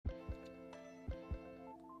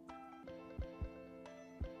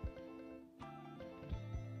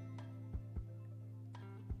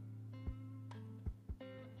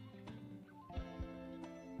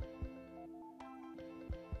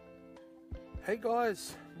Hey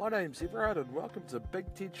guys, my name's Everard and welcome to Big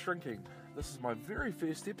Ted Shrinking. This is my very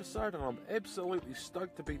first episode and I'm absolutely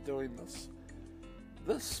stoked to be doing this.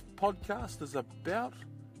 This podcast is about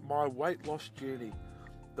my weight loss journey,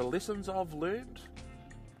 the lessons I've learned,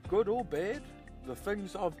 good or bad, the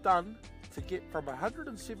things I've done to get from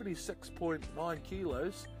 176.9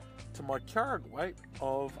 kilos to my current weight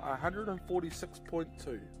of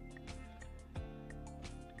 146.2.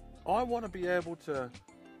 I want to be able to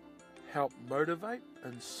help motivate,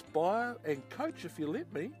 inspire and coach if you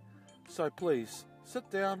let me. So please, sit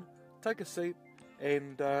down, take a seat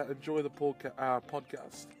and enjoy the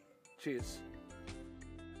podcast. Cheers.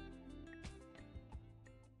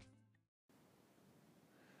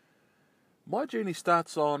 My journey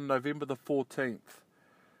starts on November the 14th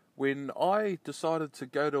when I decided to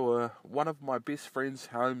go to one of my best friends'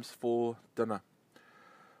 homes for dinner.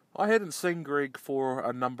 I hadn't seen Greg for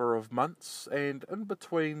a number of months, and in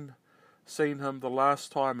between seeing him the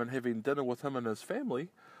last time and having dinner with him and his family,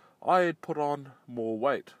 I had put on more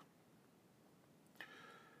weight.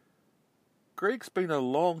 Greg's been a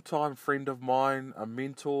long-time friend of mine, a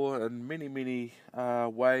mentor in many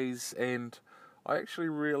ways, and I actually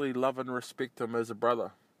really love and respect him as a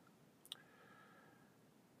brother.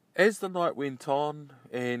 As the night went on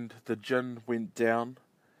and the gin went down,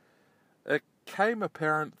 it became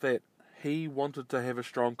apparent that he wanted to have a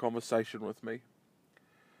strong conversation with me.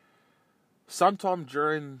 Sometime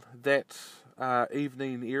during that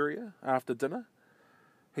evening area, after dinner,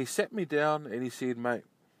 he sat me down and he said, "Mate,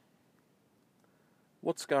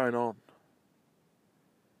 what's going on?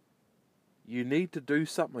 You need to do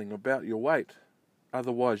something about your weight,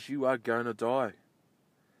 otherwise you are going to die.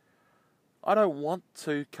 I don't want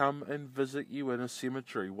to come and visit you in a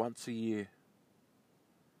cemetery once a year.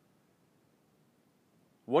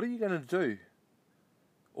 What are you going to do?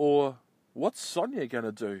 Or what's Sonia going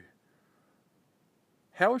to do?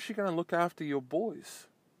 How is she going to look after your boys?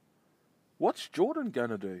 What's Jordan going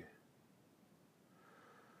to do?"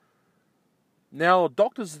 Now,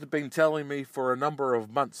 doctors have been telling me for a number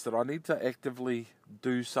of months that I need to actively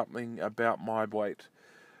do something about my weight.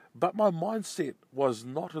 But my mindset was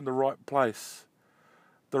not in the right place.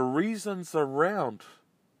 The reasons around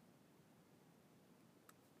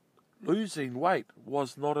losing weight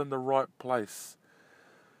was not in the right place.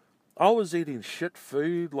 I was eating shit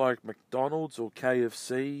food like McDonald's or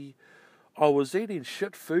KFC. I was eating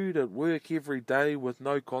shit food at work every day with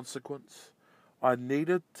no consequence. I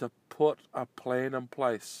needed to put a plan in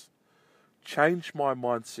place. Change my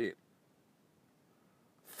mindset.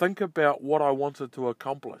 Think about what I wanted to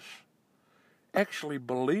accomplish. Actually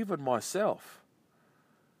believe in myself.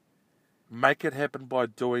 Make it happen by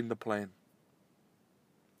doing the plan.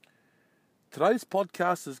 Today's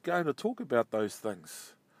podcast is going to talk about those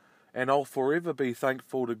things. And I'll forever be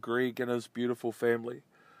thankful to Greg and his beautiful family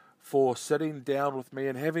for sitting down with me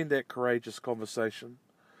and having that courageous conversation.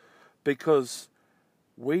 Because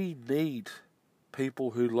we need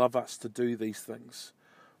people who love us to do these things.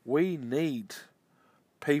 We need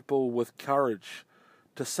people with courage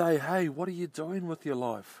to say, "Hey, what are you doing with your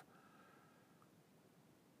life?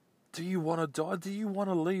 Do you want to die? Do you want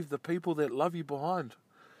to leave the people that love you behind?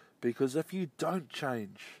 Because if you don't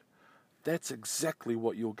change, that's exactly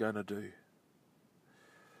what you're going to do."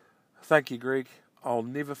 Thank you, Greg. I'll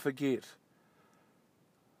never forget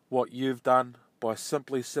what you've done by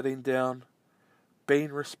simply sitting down,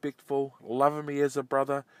 being respectful, loving me as a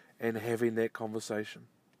brother, and having that conversation.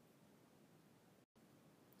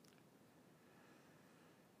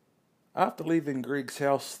 After leaving Greg's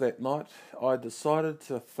house that night, I decided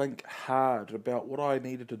to think hard about what I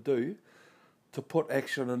needed to do to put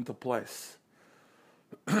action into place.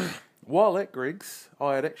 While at Greg's,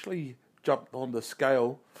 I had actually jumped on the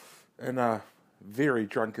scale in a very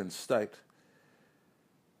drunken state,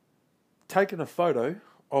 taken a photo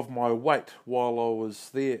of my weight while I was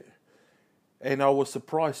there, and I was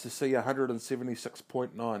surprised to see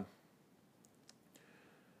 176.9.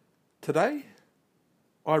 Today,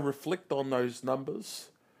 I reflect on those numbers,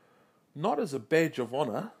 not as a badge of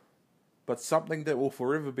honour, but something that will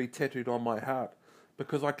forever be tattooed on my heart,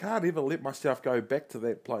 because I can't ever let myself go back to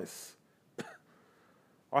that place.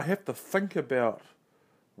 I have to think about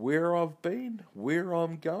where I've been, where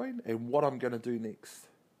I'm going, and what I'm going to do next.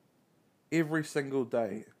 Every single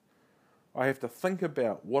day, I have to think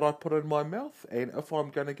about what I put in my mouth and if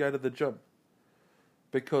I'm going to go to the gym.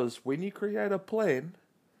 Because when you create a plan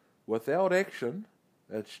without action,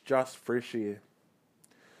 it's just fresh air.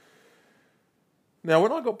 Now,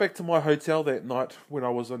 when I got back to my hotel that night when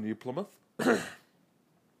I was in New Plymouth,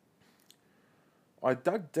 I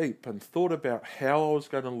dug deep and thought about how I was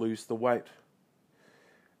going to lose the weight.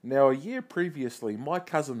 Now, a year previously, my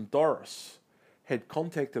cousin Doris had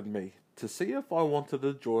contacted me to see if I wanted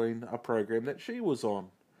to join a program that she was on.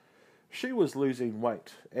 She was losing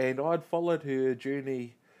weight, and I'd followed her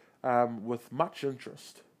journey with much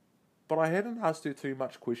interest, but I hadn't asked her too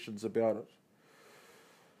much questions about it.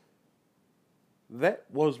 That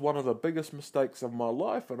was one of the biggest mistakes of my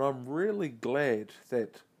life, and I'm really glad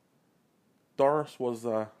that Doris was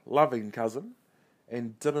a loving cousin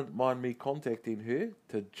and didn't mind me contacting her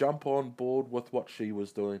to jump on board with what she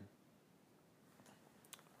was doing.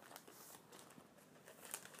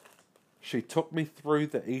 She took me through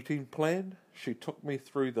the eating plan. She took me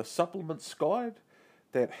through the supplements guide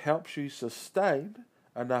that helps you sustain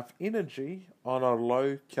enough energy on a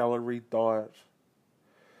low-calorie diet.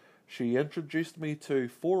 She introduced me to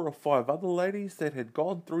 4 or 5 other ladies that had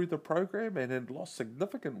gone through the program and had lost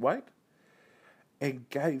significant weight, and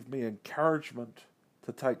gave me encouragement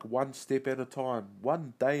to take one step at a time,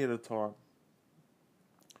 one day at a time.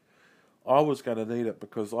 I was going to need it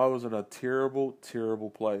because I was in a terrible, terrible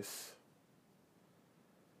place.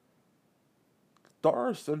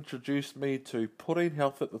 Doris introduced me to putting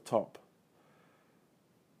health at the top,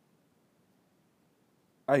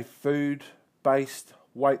 a food-based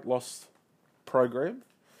weight loss program,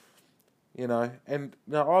 and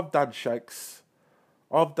now I've done shakes,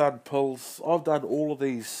 I've done pills, I've done all of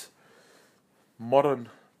these modern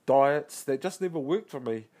diets that just never worked for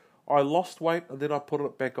me. I lost weight and then I put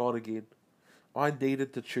it back on again. I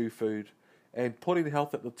needed to chew food, and putting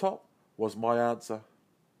health at the top was my answer.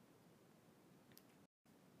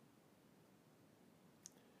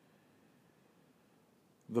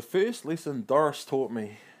 The first lesson Doris taught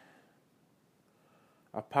me,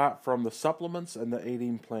 apart from the supplements and the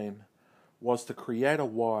eating plan, was to create a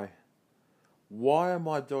why. Why am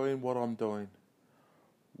I doing what I'm doing?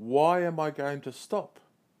 Why am I going to stop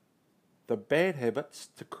the bad habits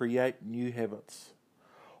to create new habits?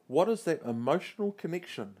 What is that emotional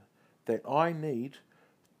connection that I need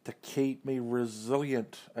to keep me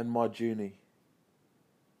resilient in my journey?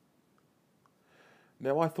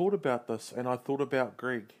 Now, I thought about this, and I thought about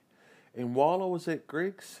Greg. And while I was at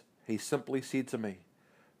Greg's, he simply said to me,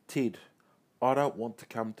 "Ted, I don't want to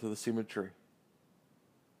come to the cemetery."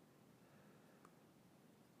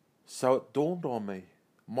 So it dawned on me.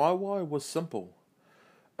 My why was simple.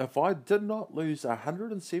 If I did not lose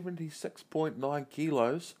 176.9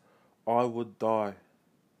 kilos, I would die.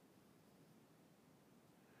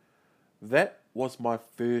 That was my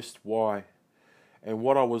first why. And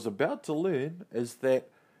what I was about to learn is that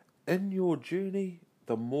in your journey,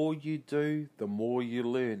 the more you do, the more you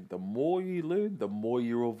learn. The more you learn, the more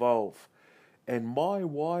you evolve. And my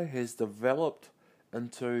why has developed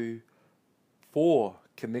into 4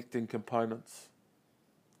 connecting components.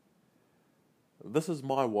 This is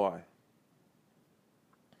my why.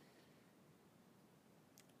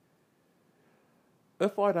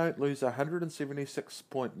 If I don't lose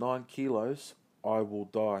 176.9 kilos, I will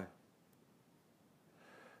die.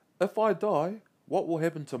 If I die, what will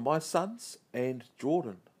happen to my sons and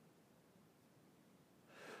Jordan?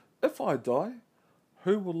 If I die,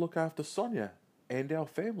 who will look after Sonia and our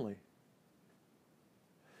family?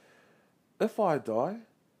 If I die,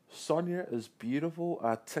 Sonia is beautiful,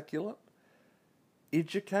 articulate,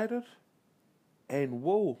 educated, and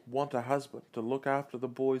will want a husband to look after the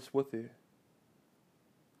boys with her.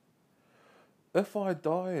 If I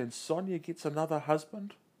die and Sonia gets another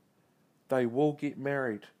husband, they will get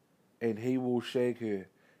married and he will shag her,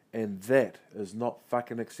 and that is not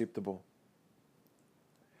fucking acceptable.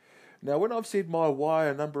 Now, when I've said my why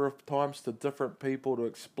a number of times to different people to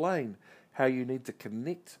explain how you need to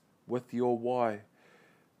connect with your why,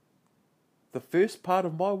 the first part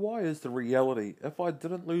of my why is the reality. If I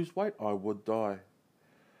didn't lose weight, I would die.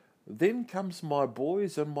 Then comes my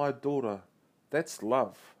boys and my daughter. That's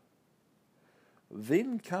love.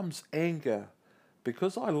 Then comes anger,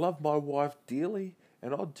 because I love my wife dearly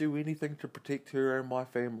and I'd do anything to protect her and my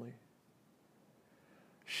family.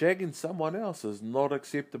 Shagging someone else is not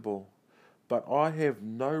acceptable, but I have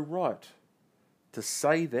no right to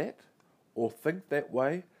say that or think that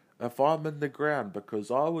way if I'm in the ground, because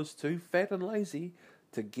I was too fat and lazy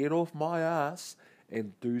to get off my ass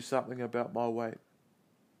and do something about my weight.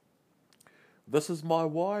 This is my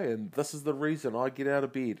why, and this is the reason I get out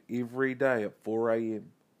of bed every day at 4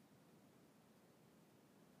 a.m.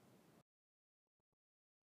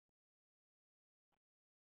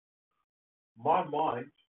 My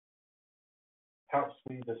mind helps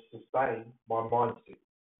me to sustain my mindset.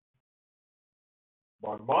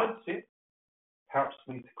 My mindset helps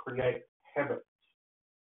me to create habits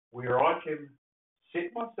where I can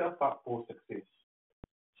set myself up for success.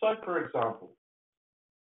 So, for example,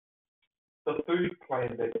 The food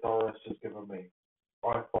plan that Doris has given me,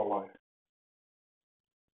 I follow.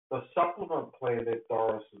 The supplement plan that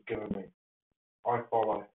Doris has given me, I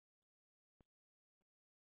follow.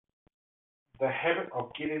 The habit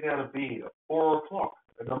of getting out of bed at 4 o'clock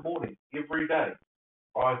in the morning every day,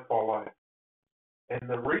 I follow. And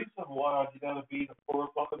the reason why I get out of bed at 4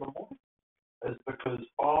 o'clock in the morning is because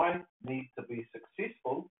I need to be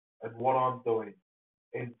successful in what I'm doing.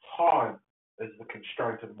 And time is the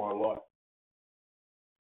constraint in my life.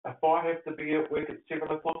 If I have to be at work at 7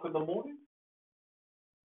 o'clock in the morning,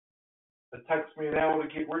 it takes me an hour to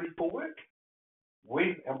get ready for work.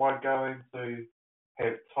 When am I going to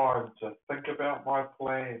have time to think about my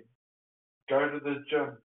plan, go to the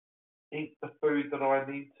gym, eat the food that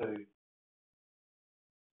I need to,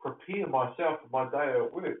 prepare myself for my day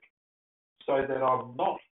at work so that I'm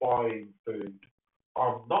not buying food,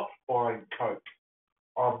 I'm not buying Coke,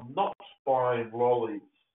 I'm not buying lollies.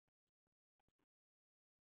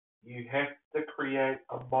 You have to create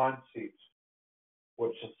a mindset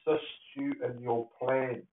which assists you in your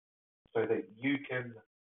plan so that you can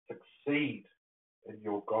succeed in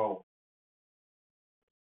your goal.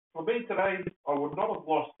 For me today, I would not have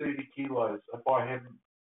lost 30 kilos if I hadn't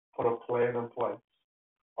put a plan in place.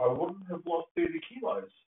 I wouldn't have lost 30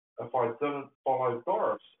 kilos if I didn't follow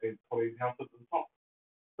Doris and putting health at the top.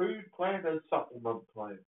 Food plan and supplement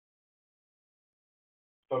plan.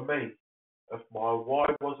 For me, if my why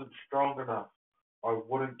wasn't strong enough, I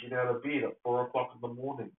wouldn't get out of bed at 4 o'clock in the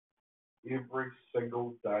morning every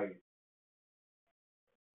single day.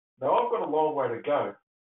 Now, I've got a long way to go,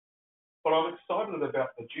 but I'm excited about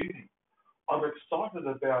the journey. I'm excited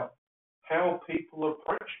about how people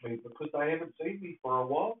approach me because they haven't seen me for a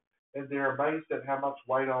while and they're amazed at how much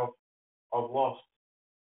weight I've lost.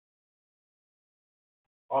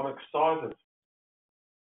 I'm excited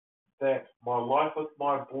that my life with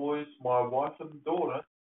my boys, my wife and daughter,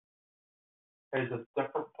 has a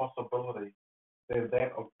different possibility than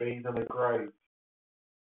that of being in a grave.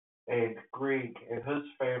 And Greg and his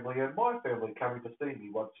family and my family coming to see me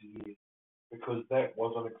once a year because that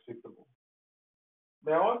wasn't acceptable.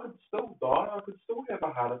 Now, I could still die, I could still have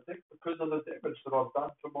a heart attack because of the damage that I've done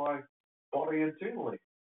to my body internally.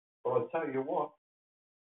 But I tell you what,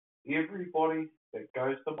 everybody that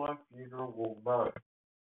goes to my funeral will know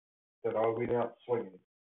that I went out swinging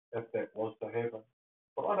if that was to happen.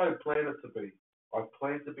 But I don't plan it to be. I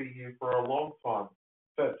plan to be here for a long time,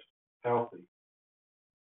 fit, healthy,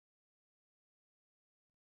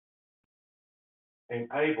 and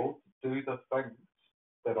able to do the things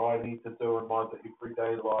that I need to do in my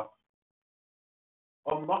everyday life.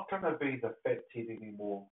 I'm not going to be the fat Ted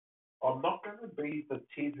anymore. I'm not going to be the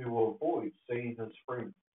Ted who avoids seeing his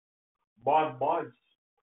friends. My mind,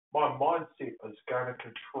 my mindset is going to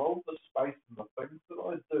control the space and the things that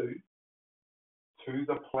I do to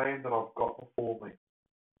the plan that I've got before me.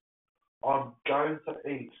 I'm going to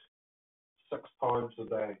eat 6 times a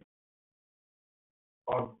day.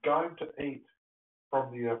 I'm going to eat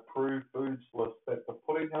from the approved foods list that the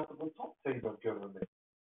Putting Health at the Top team have given me.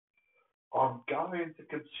 I'm going to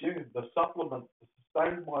consume the supplements to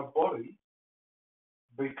sustain my body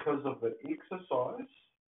because of the exercise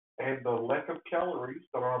and the lack of calories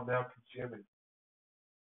that I'm now consuming.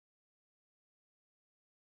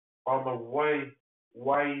 I'm a way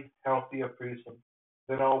healthier person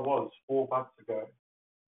than I was 4 months ago.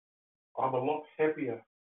 I'm a lot happier.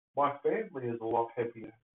 My family is a lot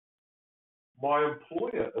happier. My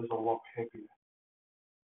employer is a lot happier.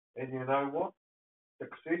 And you know what?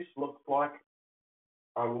 Success looks like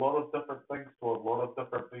a lot of different things to a lot of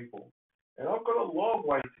different people. And I've got a long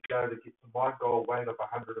way to go to get to my goal weight of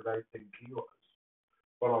 118 kilos.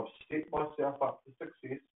 But I've set myself up for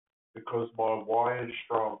success because my why is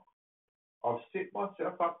strong. I've set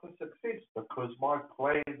myself up for success because my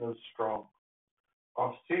plan is strong.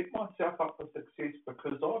 I've set myself up for success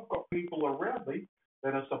because I've got people around me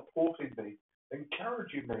that are supporting me,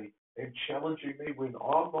 encouraging me, and challenging me when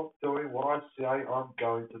I'm not doing what I say I'm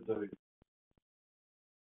going to do.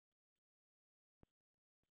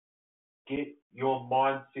 Get your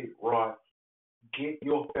mindset right. Get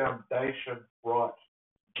your foundation right.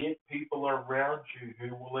 Get people around you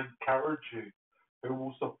who will encourage you, who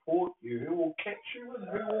will support you, who will catch you, and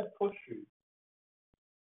who will push you.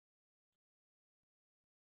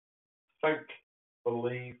 Think,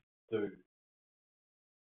 believe, do.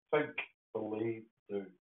 Think, believe, do.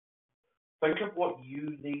 Think of what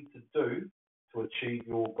you need to do to achieve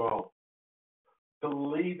your goal.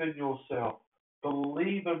 Believe in yourself.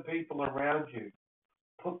 Believe in people around you.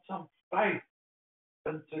 Put some faith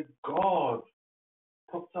into God.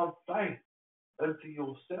 Put some faith into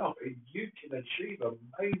yourself, and you can achieve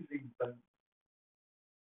amazing things.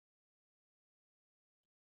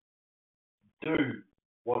 Do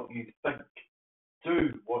what you think.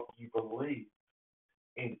 Do what you believe.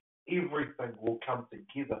 And everything will come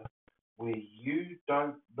together where you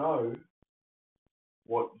don't know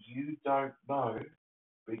what you don't know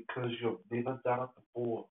because you've never done it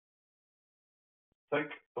before. Think,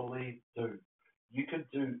 believe, do. You can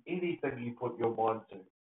do anything you put your mind to.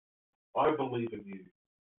 I believe in you.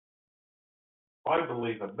 I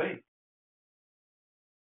believe in me.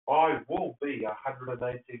 I will be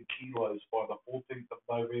 118 kilos by the 14th of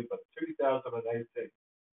November 2018.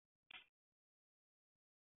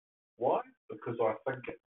 Why? Because I think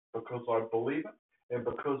it, because I believe it, and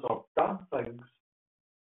because I've done things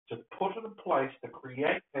to put it in place to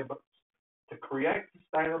create habits, to create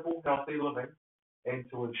sustainable, healthy living, and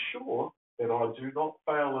to ensure that I do not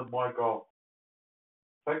fail in my goal.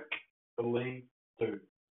 Think, believe, do.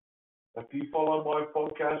 If you follow my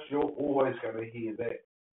podcast, you're always going to hear that.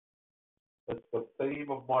 It's the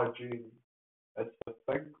theme of my journey. It's the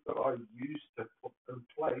things that I use to put in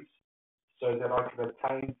place so that I can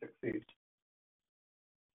attain success.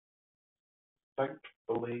 Think,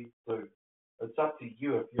 believe, do. It's up to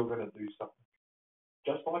you if you're going to do something.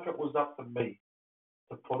 Just like it was up to me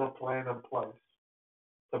to put a plan in place,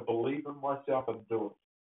 to believe in myself and do it.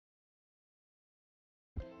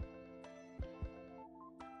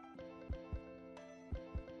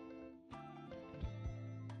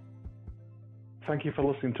 Thank you for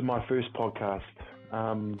listening to my first podcast.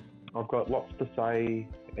 I've got lots to say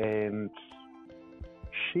and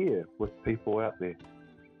share with people out there.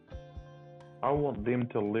 I want them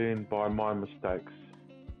to learn by my mistakes.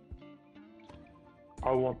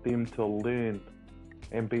 I want them to learn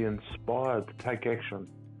and be inspired to take action,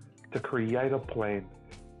 to create a plan,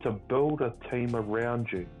 to build a team around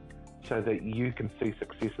you so that you can see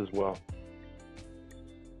success as well.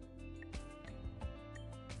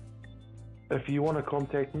 If you want to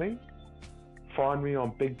contact me, find me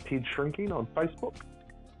on Big Ted Shrinking on Facebook,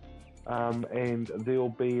 and there'll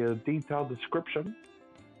be a detailed description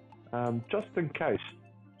just in case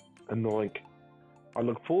in the link. I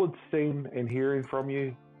look forward to seeing and hearing from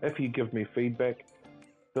you if you give me feedback.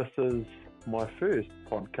 This is my first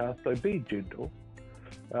podcast, so be gentle.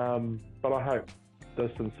 But I hope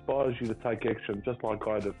this inspires you to take action just like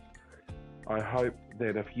I did. I hope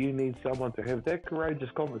that if you need someone to have that courageous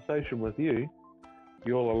conversation with you,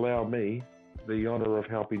 you'll allow me the honour of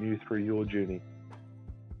helping you through your journey.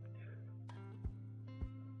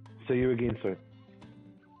 See you again soon.